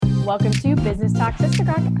welcome to Business Talk Sister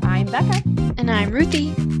Talk. I'm Becca. And I'm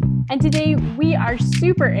Ruthie. And today we are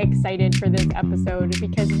super excited for this episode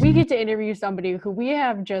because we get to interview somebody who we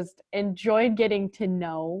have just enjoyed getting to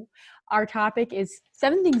know. Our topic is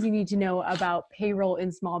 7 things you need to know about payroll in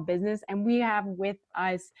small business. And we have with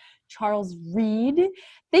us Charles Reed.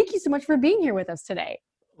 Thank you so much for being here with us today.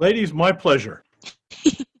 Ladies, my pleasure.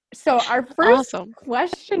 So our first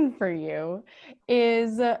question for you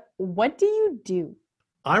is, what do you do?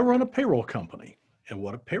 I run a payroll company. And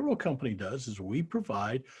what a payroll company does is we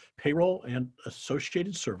provide payroll and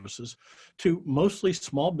associated services to mostly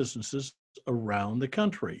small businesses around the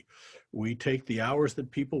country. We take the hours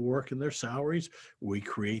that people work in their salaries, we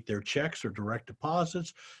create their checks or direct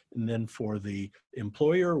deposits, and then for the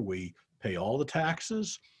employer, we pay all the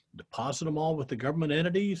taxes, deposit them all with the government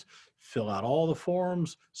entities, fill out all the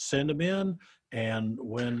forms, send them in, and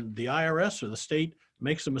when the IRS or the state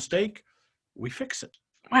makes a mistake, we fix it.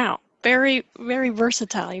 Wow. Very, very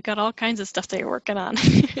versatile. You've got all kinds of stuff that you're working on.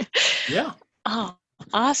 Yeah. Oh,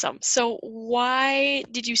 awesome. So why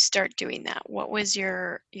did you start doing that? What was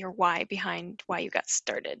your why behind why you got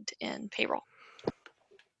started in payroll?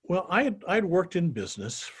 Well, I'd worked in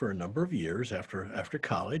business for a number of years after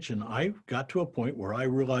college, and I got to a point where I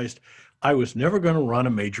realized I was never going to run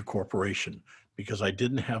a major corporation because I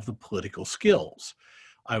didn't have the political skills.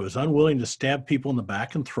 I was unwilling to stab people in the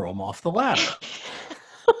back and throw them off the ladder.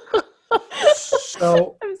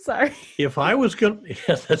 So I'm sorry. If I was going to,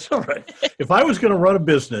 yeah, that's all right. If I was going to run a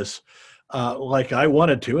business like I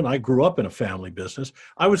wanted to, and I grew up in a family business,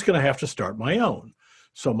 I was going to have to start my own.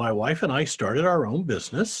 So my wife and I started our own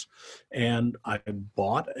business, and I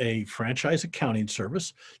bought a franchise accounting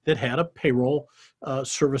service that had a payroll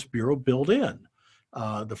service bureau built in.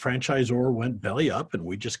 The franchisor went belly up, and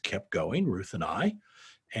we just kept going, Ruth and I.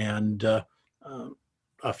 And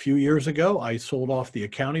a few years ago, I sold off the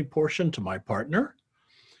accounting portion to my partner,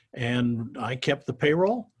 and I kept the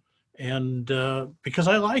payroll. And because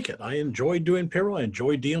I like it, I enjoy doing payroll. I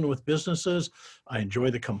enjoy dealing with businesses. I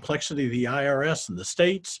enjoy the complexity of the IRS and the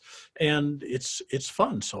states, and it's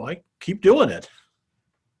fun. So I keep doing it.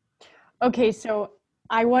 Okay, so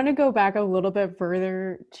I want to go back a little bit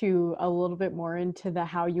further to a little bit more into the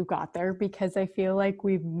how you got there, because I feel like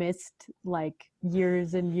we've missed like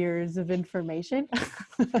years and years of information.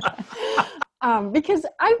 Because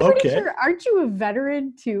I'm pretty sure, aren't you a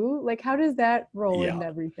veteran too? Like, how does that roll into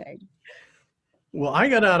everything? Well, I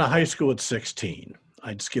got out of high school at 16.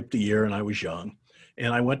 I'd skipped a year and I was young,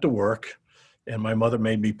 and I went to work, and my mother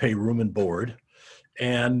made me pay room and board,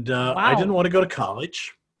 and I didn't want to go to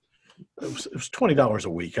college. It was $20 a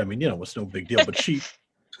week. I mean, it was no big deal, but she,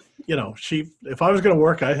 if I was going to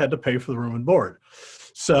work, I had to pay for the room and board.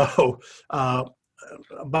 So I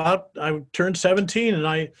turned 17, and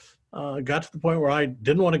I got to the point where I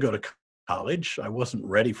didn't want to go to college. I wasn't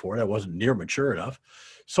ready for it. I wasn't near mature enough.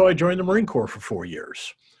 So I joined the Marine Corps for 4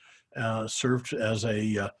 years, served as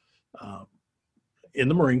in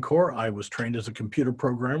the Marine Corps. I was trained as a computer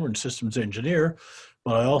programmer and systems engineer,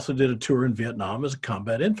 but I also did a tour in Vietnam as a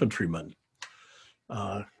combat infantryman.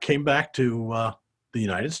 Came back to the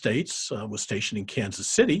United States, was stationed in Kansas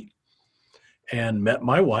City, and met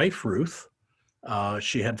my wife, Ruth.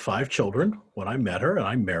 She had 5 children when I met her, and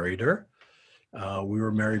I married her. We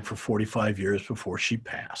were married for 45 years before she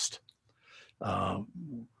passed.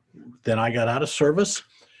 Then I got out of service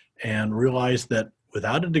and realized that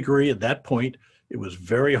without a degree at that point, it was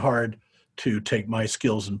very hard to take my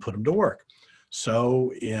skills and put them to work.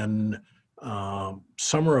 So in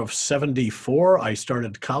summer of 74, I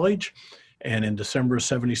started college. And in December of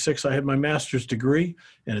 76, I had my master's degree,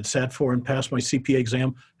 and had sat for and passed my CPA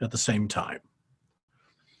exam at the same time.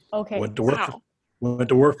 Okay. Went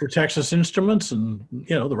to work for Texas Instruments, and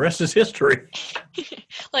the rest is history.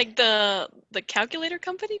 Like the calculator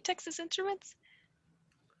company, Texas Instruments?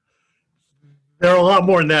 There are a lot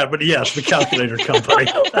more than that, but yes, the calculator company.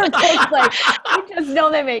 We just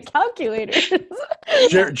know they make calculators.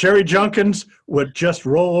 Jerry Junkins would just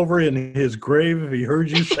roll over in his grave if he heard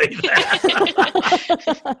you say that.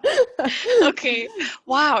 Okay.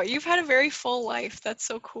 Wow. You've had a very full life. That's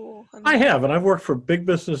so cool. I have, and I've worked for big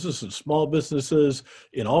businesses and small businesses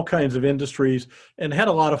in all kinds of industries, and had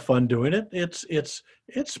a lot of fun doing it. It's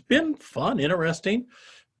been fun, interesting.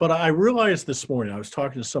 But I realized this morning, I was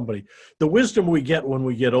talking to somebody, the wisdom we get when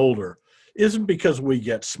we get older isn't because we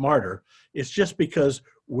get smarter. It's just because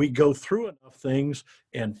we go through enough things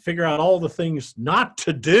and figure out all the things not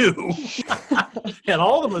to do and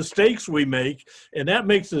all the mistakes we make. And that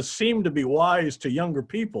makes us seem to be wise to younger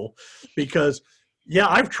people because,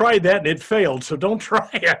 I've tried that and it failed. So don't try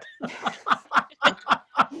it.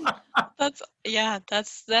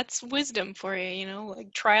 That's wisdom for you,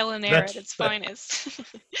 like trial and error at its finest.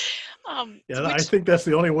 Yeah, I think that's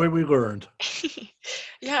the only way we learned.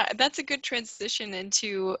 Yeah, that's a good transition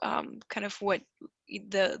into kind of what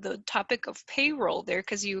the topic of payroll there,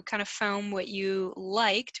 because you kind of found what you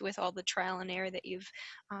liked with all the trial and error that you've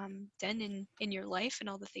done in your life and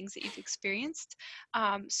all the things that you've experienced.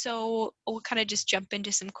 So we'll kind of just jump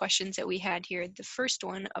into some questions that we had here. The first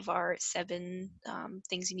one of our 7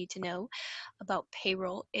 things you need to know about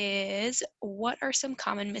payroll is, what are some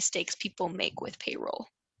common mistakes people make with payroll?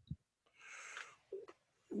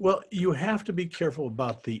 Well, you have to be careful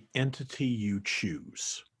about the entity you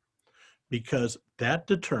choose, because that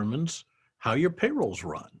determines how your payroll's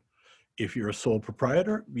run. If you're a sole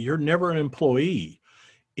proprietor, you're never an employee.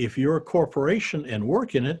 If you're a corporation and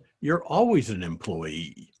work in it, you're always an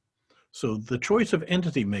employee. So the choice of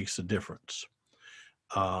entity makes a difference.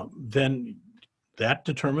 Then that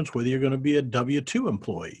determines whether you're going to be a W-2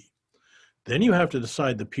 employee. Then you have to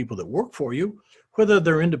decide the people that work for you, whether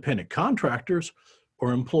they're independent contractors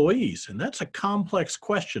or employees. And that's a complex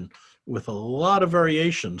question with a lot of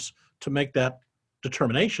variations to make that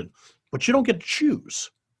determination. But you don't get to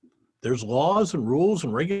choose. There's laws and rules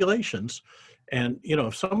and regulations. And,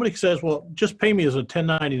 if somebody says, well, just pay me as a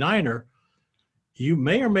 1099er, you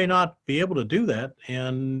may or may not be able to do that.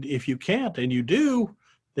 And if you can't and you do,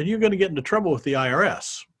 then you're going to get into trouble with the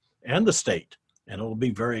IRS and the state, and it'll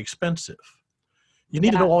be very expensive. You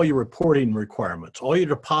need to know all your reporting requirements, all your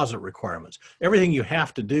deposit requirements, everything you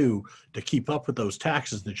have to do to keep up with those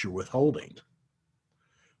taxes that you're withholding.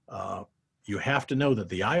 You have to know that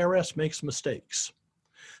the IRS makes mistakes.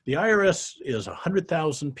 The IRS is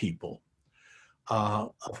 100,000 people,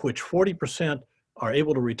 of which 40% are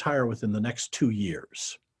able to retire within the next 2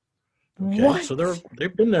 years. Okay, what? so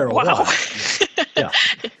they've been there a while. Yeah,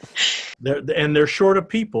 they're short of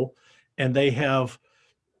people, and they have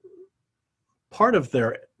part of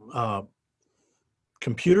their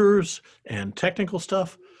computers and technical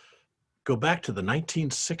stuff go back to the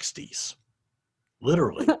 1960s.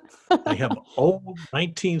 Literally, they have old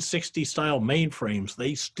 1960 style mainframes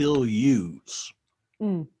they still use.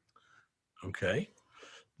 Okay,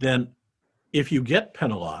 then if you get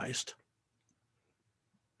penalized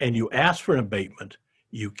and you ask for an abatement,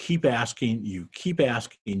 you keep asking, you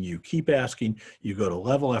go to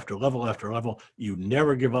level after level after level. You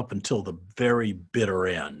never give up until the very bitter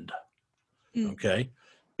end. Okay,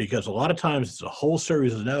 because a lot of times it's a whole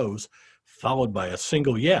series of no's followed by a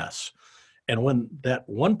single yes. And when that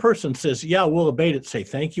one person says, yeah, we'll abate it, say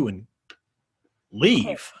thank you and leave.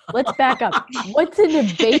 Okay, let's back up. What's an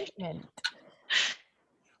abatement?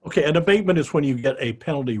 Okay, an abatement is when you get a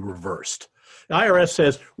penalty reversed. The IRS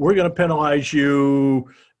says, we're going to penalize you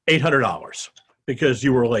 $800 because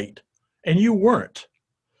you were late. And you weren't,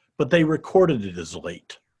 but they recorded it as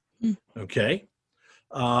late. Okay?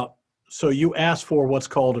 So you ask for what's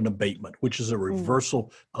called an abatement, which is a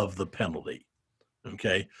reversal of the penalty.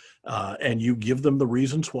 Okay? And you give them the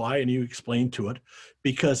reasons why, and you explain to it,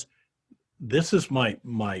 because this is my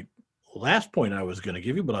last point I was going to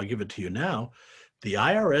give you, but I'll give it to you now. The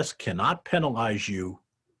IRS cannot penalize you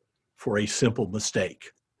for a simple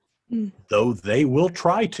mistake, though they will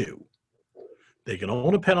try to. They can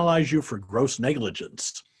only penalize you for gross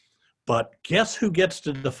negligence. But guess who gets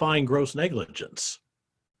to define gross negligence?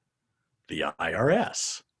 The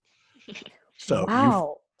IRS. So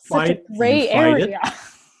wow, you fight, such a gray area.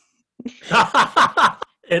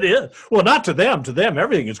 It is. Well, not to them. To them,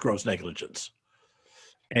 everything is gross negligence.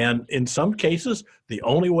 And in some cases, the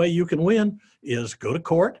only way you can win is go to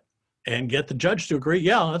court and get the judge to agree,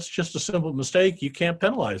 yeah, that's just a simple mistake. You can't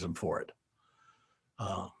penalize them for it.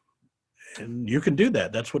 And you can do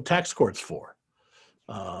that. That's what tax court's for.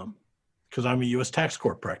 Because I'm a U.S. tax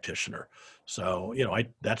court practitioner. So,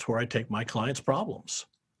 that's where I take my clients' problems.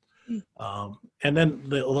 And then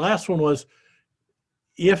the last one was,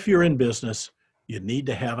 if you're in business, you need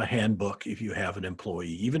to have a handbook if you have an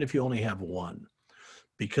employee, even if you only have one,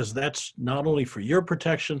 because that's not only for your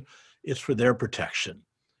protection, it's for their protection.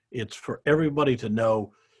 It's for everybody to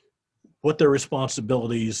know what their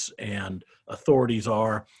responsibilities and authorities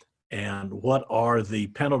are and what are the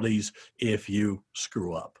penalties if you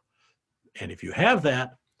screw up. And if you have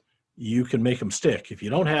that, you can make them stick. If you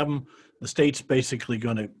don't have them, the state's basically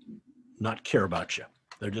going to not care about you.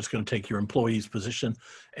 They're just going to take your employee's position,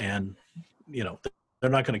 and they're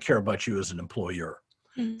not going to care about you as an employer.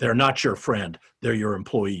 They're not your friend. They're your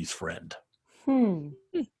employee's friend. Good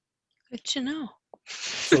to know.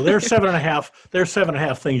 So there's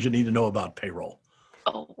 7.5 things you need to know about payroll.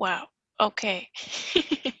 Oh, wow. Okay.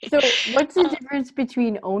 So what's the difference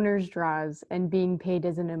between owner's draws and being paid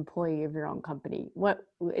as an employee of your own company? What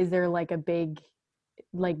is there like a big,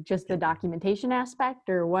 like just the documentation aspect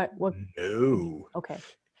or what? No. Okay.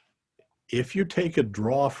 If you take a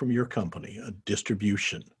draw from your company, a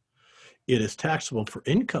distribution, it is taxable for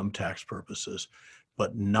income tax purposes,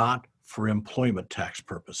 but not for employment tax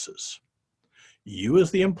purposes. You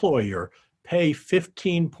as the employer pay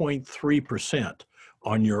 15.3%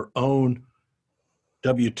 on your own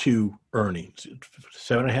W-2 earnings.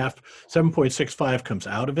 7.65 comes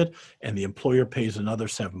out of it, and the employer pays another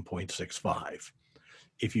 7.65.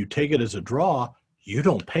 If you take it as a draw, you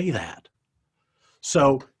don't pay that.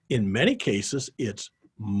 So in many cases, it's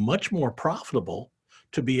much more profitable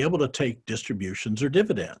to be able to take distributions or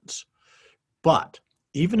dividends. But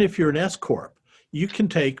even if you're an S Corp, you can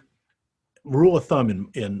take, rule of thumb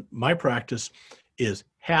in my practice is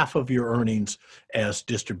half of your earnings as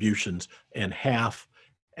distributions and half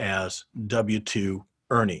as W-2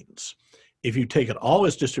 earnings. If you take it all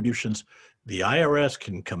as distributions, the IRS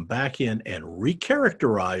can come back in and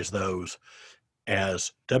recharacterize those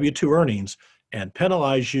as W-2 earnings and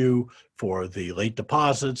penalize you for the late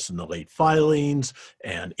deposits and the late filings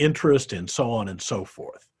and interest and so on and so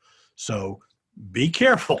forth. So be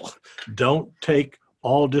careful. Don't take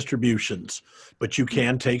all distributions, but you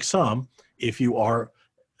can take some if you are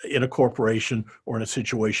in a corporation or in a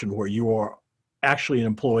situation where you are actually an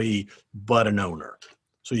employee but an owner.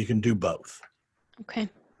 So you can do both. Okay.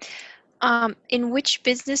 In which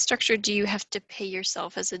business structure do you have to pay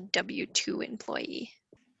yourself as a W-2 employee?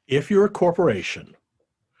 If you're a corporation,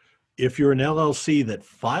 if you're an LLC that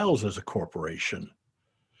files as a corporation,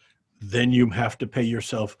 then you have to pay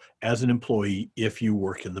yourself as an employee if you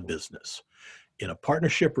work in the business. In a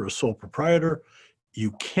partnership or a sole proprietor, you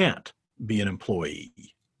can't be an employee.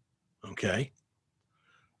 Okay?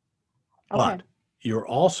 But you're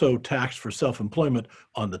also taxed for self-employment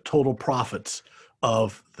on the total profits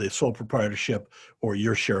of the sole proprietorship or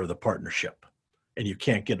your share of the partnership. And you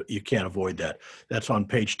can't avoid that. That's on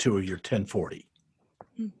page 2 of your 1040.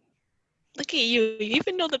 Look at you. You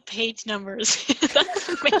even know the page numbers. That's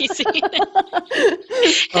amazing.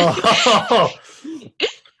 Oh.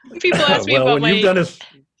 People ask me well, about when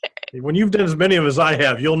you've done as many of as I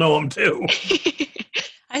have, you'll know them too.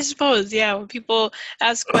 I suppose, yeah. When people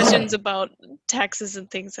ask questions about taxes and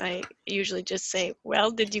things, I usually just say,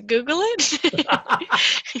 well, did you Google it?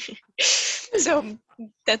 So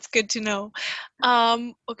that's good to know.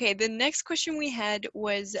 Okay, the next question we had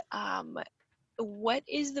was, what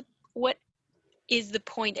is the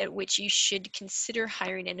point at which you should consider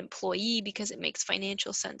hiring an employee because it makes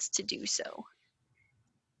financial sense to do so?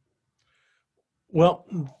 Well,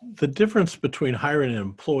 the difference between hiring an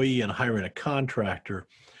employee and hiring a contractor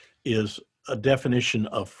is a definition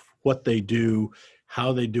of what they do,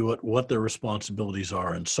 how they do it, what their responsibilities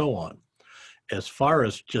are, and so on. As far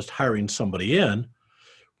as just hiring somebody in,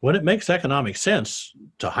 when it makes economic sense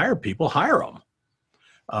to hire people, hire them.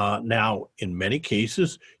 Now, in many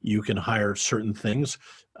cases, you can hire certain things.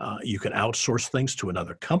 You can outsource things to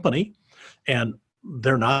another company, and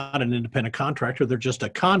they're not an independent contractor. They're just a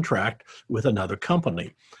contract with another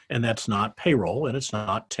company, and that's not payroll, and it's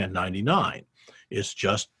not 1099. It's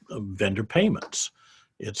just vendor payments.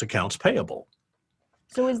 It's accounts payable.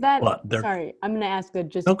 So is that, sorry, I'm going to ask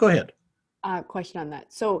go ahead. Question on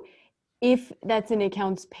that. So if that's an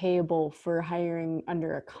accounts payable for hiring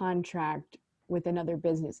under a contract with another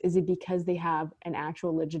business, is it because they have an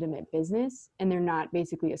actual legitimate business and they're not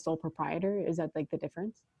basically a sole proprietor? Is that like the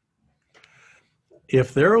difference?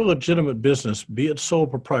 If they're a legitimate business, be it sole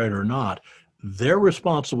proprietor or not, they're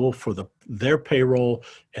responsible for their payroll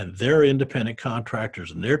and their independent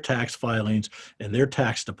contractors and their tax filings and their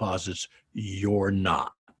tax deposits. You're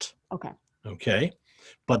not. Okay. Okay.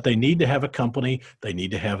 But they need to have a company. They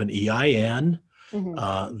need to have an EIN.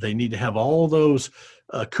 Mm-hmm. They need to have all those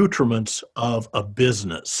accoutrements of a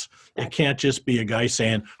business. Gotcha. It can't just be a guy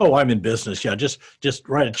saying, "Oh, I'm in business. Yeah, just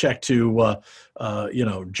write a check to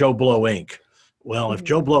Joe Blow Inc." Well, mm-hmm. If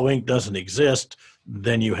Joe Blow Inc. doesn't exist,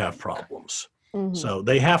 then you have problems. Mm-hmm. So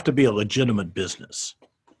they have to be a legitimate business.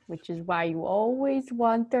 Which is why you always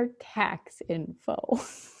want their tax info.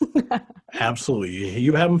 Absolutely.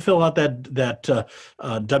 You have them fill out that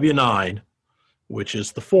W-9, which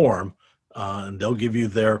is the form, and they'll give you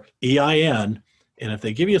their EIN. And if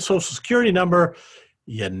they give you a social security number,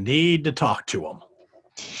 you need to talk to them.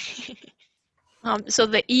 So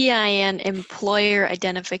the EIN, employer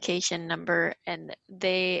identification number, and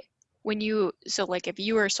if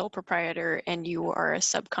you are a sole proprietor and you are a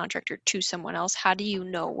subcontractor to someone else, how do you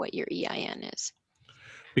know what your EIN is?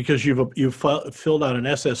 Because you've filled out an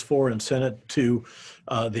SS4 and sent it to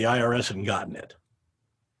the IRS and gotten it.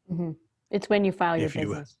 Mm-hmm. It's when you file your If you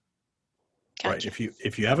business. Right. If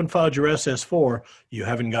you haven't filed your SS4, you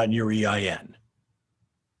haven't gotten your EIN.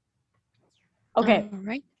 Okay. All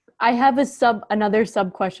right. I have another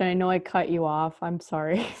sub question. I know I cut you off. I'm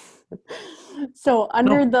sorry. So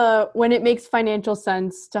when it makes financial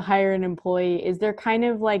sense to hire an employee, is there kind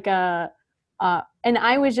of like and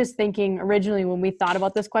I was just thinking originally when we thought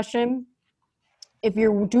about this question, if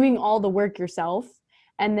you're doing all the work yourself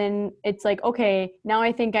and then it's like, okay, now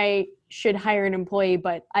I think I should hire an employee,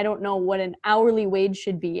 but I don't know what an hourly wage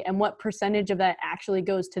should be and what percentage of that actually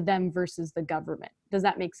goes to them versus the government. Does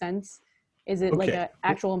that make sense? Is it like an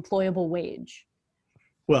actual employable wage?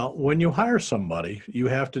 Well, when you hire somebody, you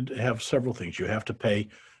have to have several things. You have to pay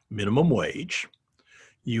minimum wage.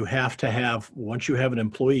 You have to have, once you have an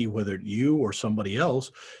employee, whether you or somebody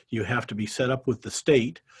else, you have to be set up with the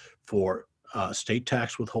state for state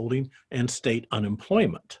tax withholding and state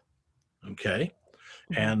unemployment. Okay.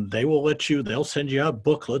 And they'll send you out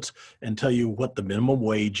booklets and tell you what the minimum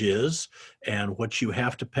wage is and what you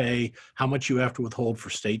have to pay, how much you have to withhold for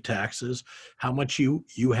state taxes, how much you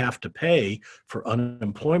have to pay for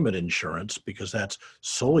unemployment insurance, because that's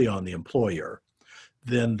solely on the employer.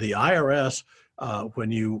 Then the IRS,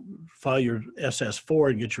 when you file your SS4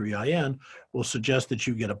 and get your EIN, will suggest that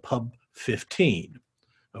you get a Pub 15,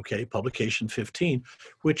 okay, Publication 15,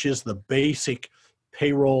 which is the basic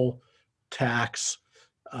payroll tax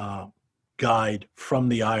guide from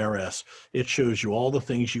the IRS. It shows you all the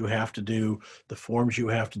things you have to do, the forms you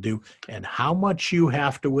have to do, and how much you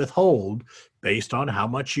have to withhold based on how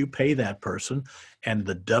much you pay that person and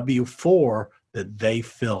the W-4 that they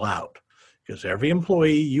fill out. Because every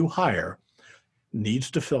employee you hire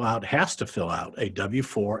has to fill out a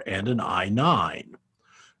W-4 and an I-9.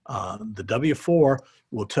 The W-4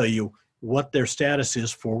 will tell you what their status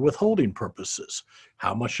is for withholding purposes,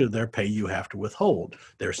 how much of their pay you have to withhold.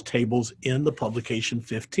 There's tables in the Publication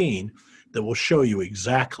 15 that will show you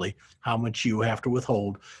exactly how much you have to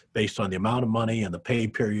withhold based on the amount of money and the pay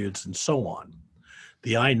periods and so on.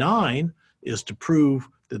 The I-9 is to prove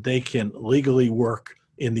that they can legally work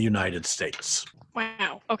in the United States.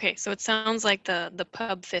 Wow. Okay. So it sounds like the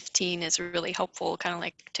Pub 15 is really helpful, kind of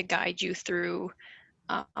like to guide you through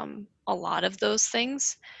a lot of those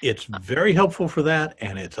things. It's very helpful for that,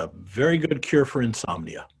 and it's a very good cure for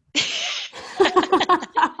insomnia.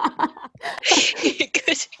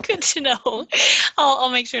 Good to know. I'll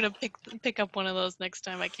make sure to pick up one of those next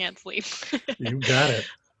time I can't sleep. You got it.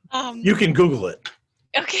 You can Google it.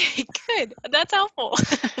 Okay, good. That's helpful.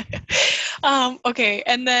 Okay,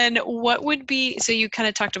 and then what would be, so you kind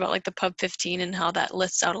of talked about like the Pub 15 and how that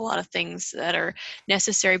lists out a lot of things that are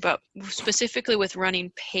necessary, but specifically with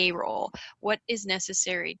running payroll, what is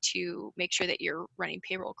necessary to make sure that you're running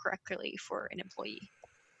payroll correctly for an employee?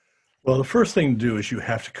 Well, the first thing to do is you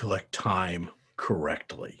have to collect time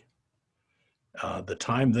correctly. The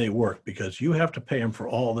time they work, because you have to pay them for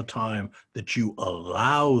all the time that you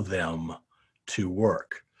allow them to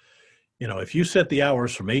work. You know, if you set the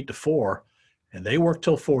hours from 8 to 4 and they work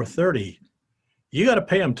till 4:30, you got to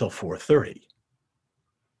pay them till 4:30.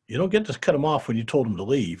 You don't get to cut them off when you told them to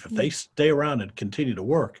leave. If they stay around and continue to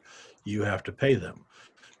work, you have to pay them.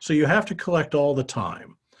 So you have to collect all the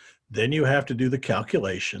time. Then you have to do the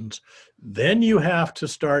calculations. Then you have to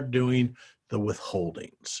start doing the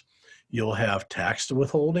withholdings. You'll have tax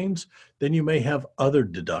withholdings. Then you may have other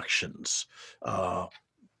deductions.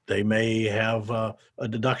 They may have a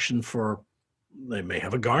deduction they may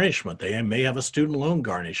have a garnishment. They may have a student loan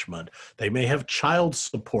garnishment. They may have child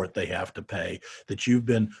support they have to pay, that you've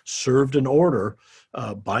been served an order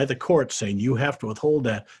by the court saying you have to withhold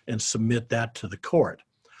that and submit that to the court.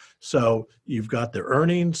 So you've got the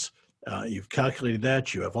earnings, you've calculated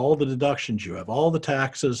that, you have all the deductions, you have all the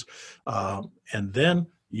taxes, and then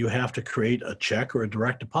you have to create a check or a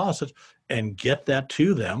direct deposit and get that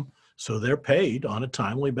to them so they're paid on a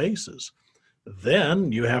timely basis.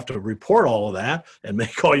 Then you have to report all of that and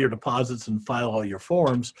make all your deposits and file all your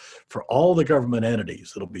forms for all the government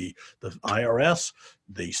entities. It'll be the IRS,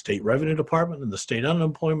 the State Revenue Department, and the State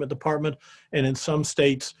Unemployment Department, and in some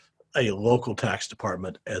states, a local tax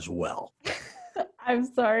department as well. I'm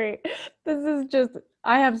sorry. This is just,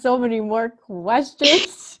 I have so many more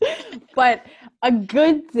questions, but a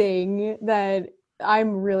good thing that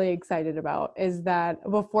I'm really excited about is that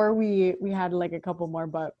before we had like a couple more,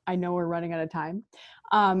 but I know we're running out of time.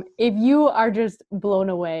 If you are just blown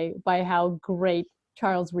away by how great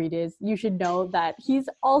Charles Reid is, you should know that he's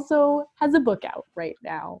also has a book out right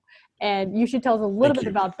now. And you should tell us a little Thank bit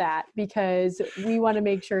you. about that, because we want to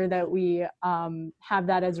make sure that we have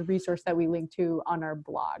that as a resource that we link to on our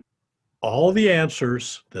blog. All the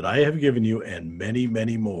answers that I have given you and many,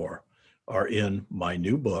 many more are in my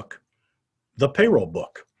new book, The Payroll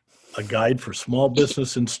Book, a guide for small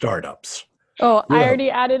business and startups. Oh, I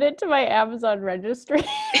already added it to my Amazon registry.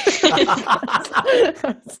 I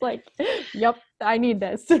was like, yep, I need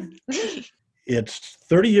this. It's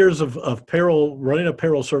 30 years of payroll, running a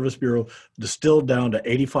payroll service bureau, distilled down to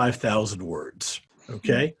 85,000 words.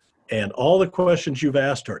 Okay. And all the questions you've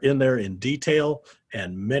asked are in there in detail,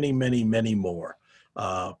 and many, many, many more.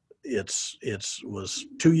 It was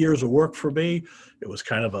 2 years of work for me. It was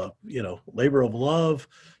kind of a, labor of love,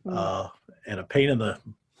 and a pain in the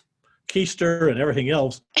keister and everything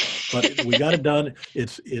else, but we got it done.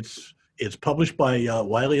 It's published by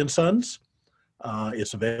Wiley & Sons.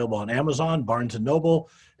 It's available on Amazon, Barnes & Noble,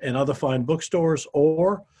 and other fine bookstores,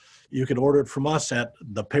 or you can order it from us at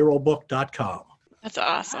thepayrollbook.com. That's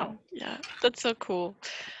awesome. Yeah, that's so cool.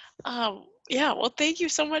 Yeah, well, thank you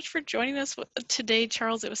so much for joining us today,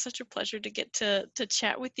 Charles. It was such a pleasure to get to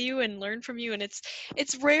chat with you and learn from you. And it's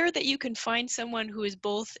rare that you can find someone who is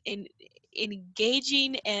both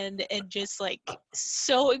engaging and just like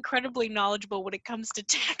so incredibly knowledgeable when it comes to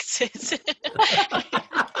taxes.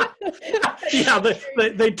 Yeah,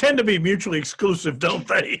 they tend to be mutually exclusive, don't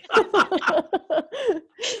they?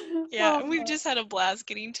 Yeah, we've just had a blast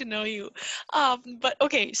getting to know you. But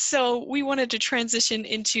okay, so we wanted to transition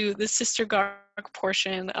into the Sister Garg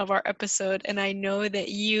portion of our episode, and I know that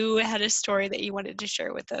you had a story that you wanted to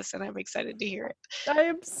share with us, and I'm excited to hear it. I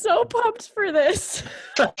am so pumped for this.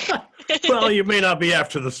 Well, you may not be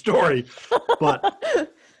after the story, but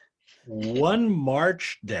one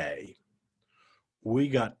March day, we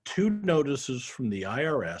got 2 notices from the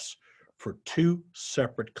IRS for 2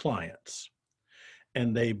 separate clients.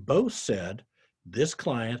 And they both said this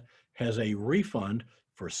client has a refund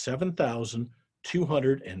for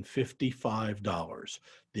 $7,255,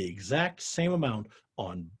 the exact same amount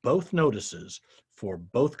on both notices for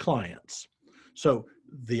both clients. So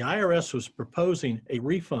the IRS was proposing a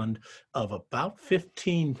refund of about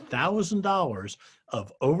 $15,000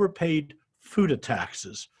 of overpaid FUTA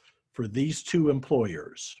taxes for these 2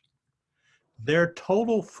 employers. Their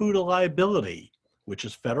total FUTA liability, which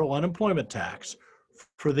is federal unemployment tax,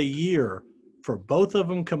 for the year for both of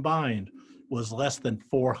them combined was less than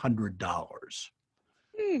 $400.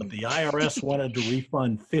 But the IRS wanted to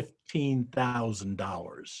refund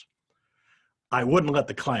 $15,000. I wouldn't let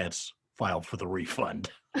the clients file for the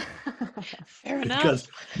refund. Fair enough. Because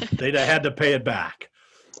they'd have had to pay it back.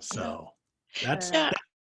 So that's your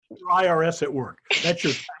IRS at work. That's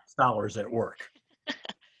your tax dollars at work.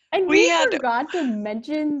 And we forgot to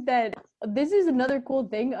mention that this is another cool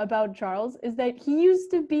thing about Charles, is that he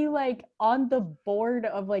used to be like on the board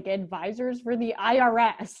of like advisors for the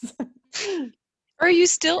IRS. Are you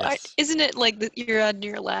still, Yes. Isn't it like you're on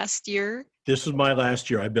your last year? This is my last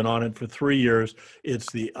year. I've been on it for 3 years.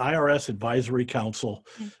 It's the IRS Advisory Council.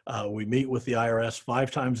 We meet with the IRS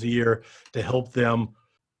 5 times a year to help them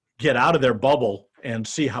get out of their bubble and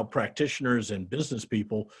see how practitioners and business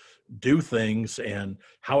people do things and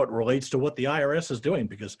how it relates to what the IRS is doing,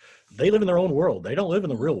 because they live in their own world. They don't live in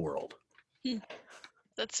the real world.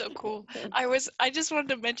 That's so cool. I just wanted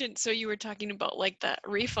to mention, so you were talking about like that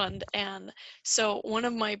refund, and so one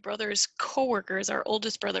of my brother's coworkers, our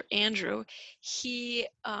oldest brother Andrew, he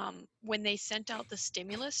when they sent out the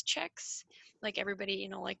stimulus checks, like everybody,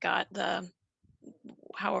 like got the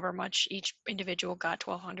however much each individual got,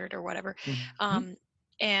 $1,200 or whatever.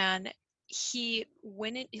 And he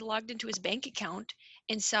logged into his bank account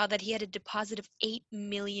and saw that he had a deposit of $8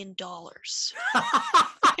 million.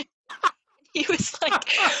 He was like,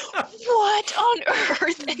 what on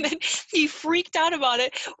earth? And then he freaked out about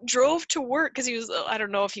it, drove to work because he was, I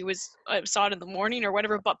don't know if he saw it in the morning or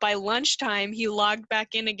whatever, but by lunchtime he logged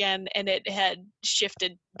back in again and it had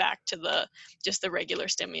shifted back to just the regular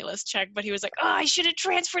stimulus check. But he was like, I should have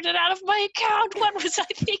transferred it out of my account. What was I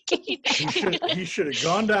thinking? He should have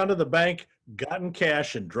gone down to the bank, gotten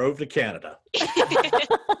cash, and drove to Canada.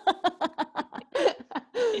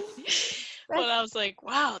 But I was like,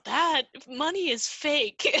 wow, that money is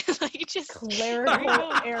fake. Like, just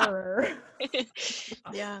clerical error.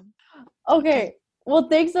 Yeah. Okay. Well,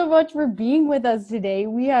 thanks so much for being with us today.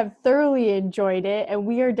 We have thoroughly enjoyed it, and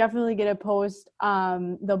we are definitely going to post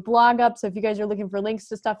the blog up. So if you guys are looking for links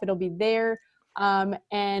to stuff, it'll be there.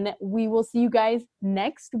 And we will see you guys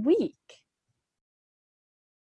next week.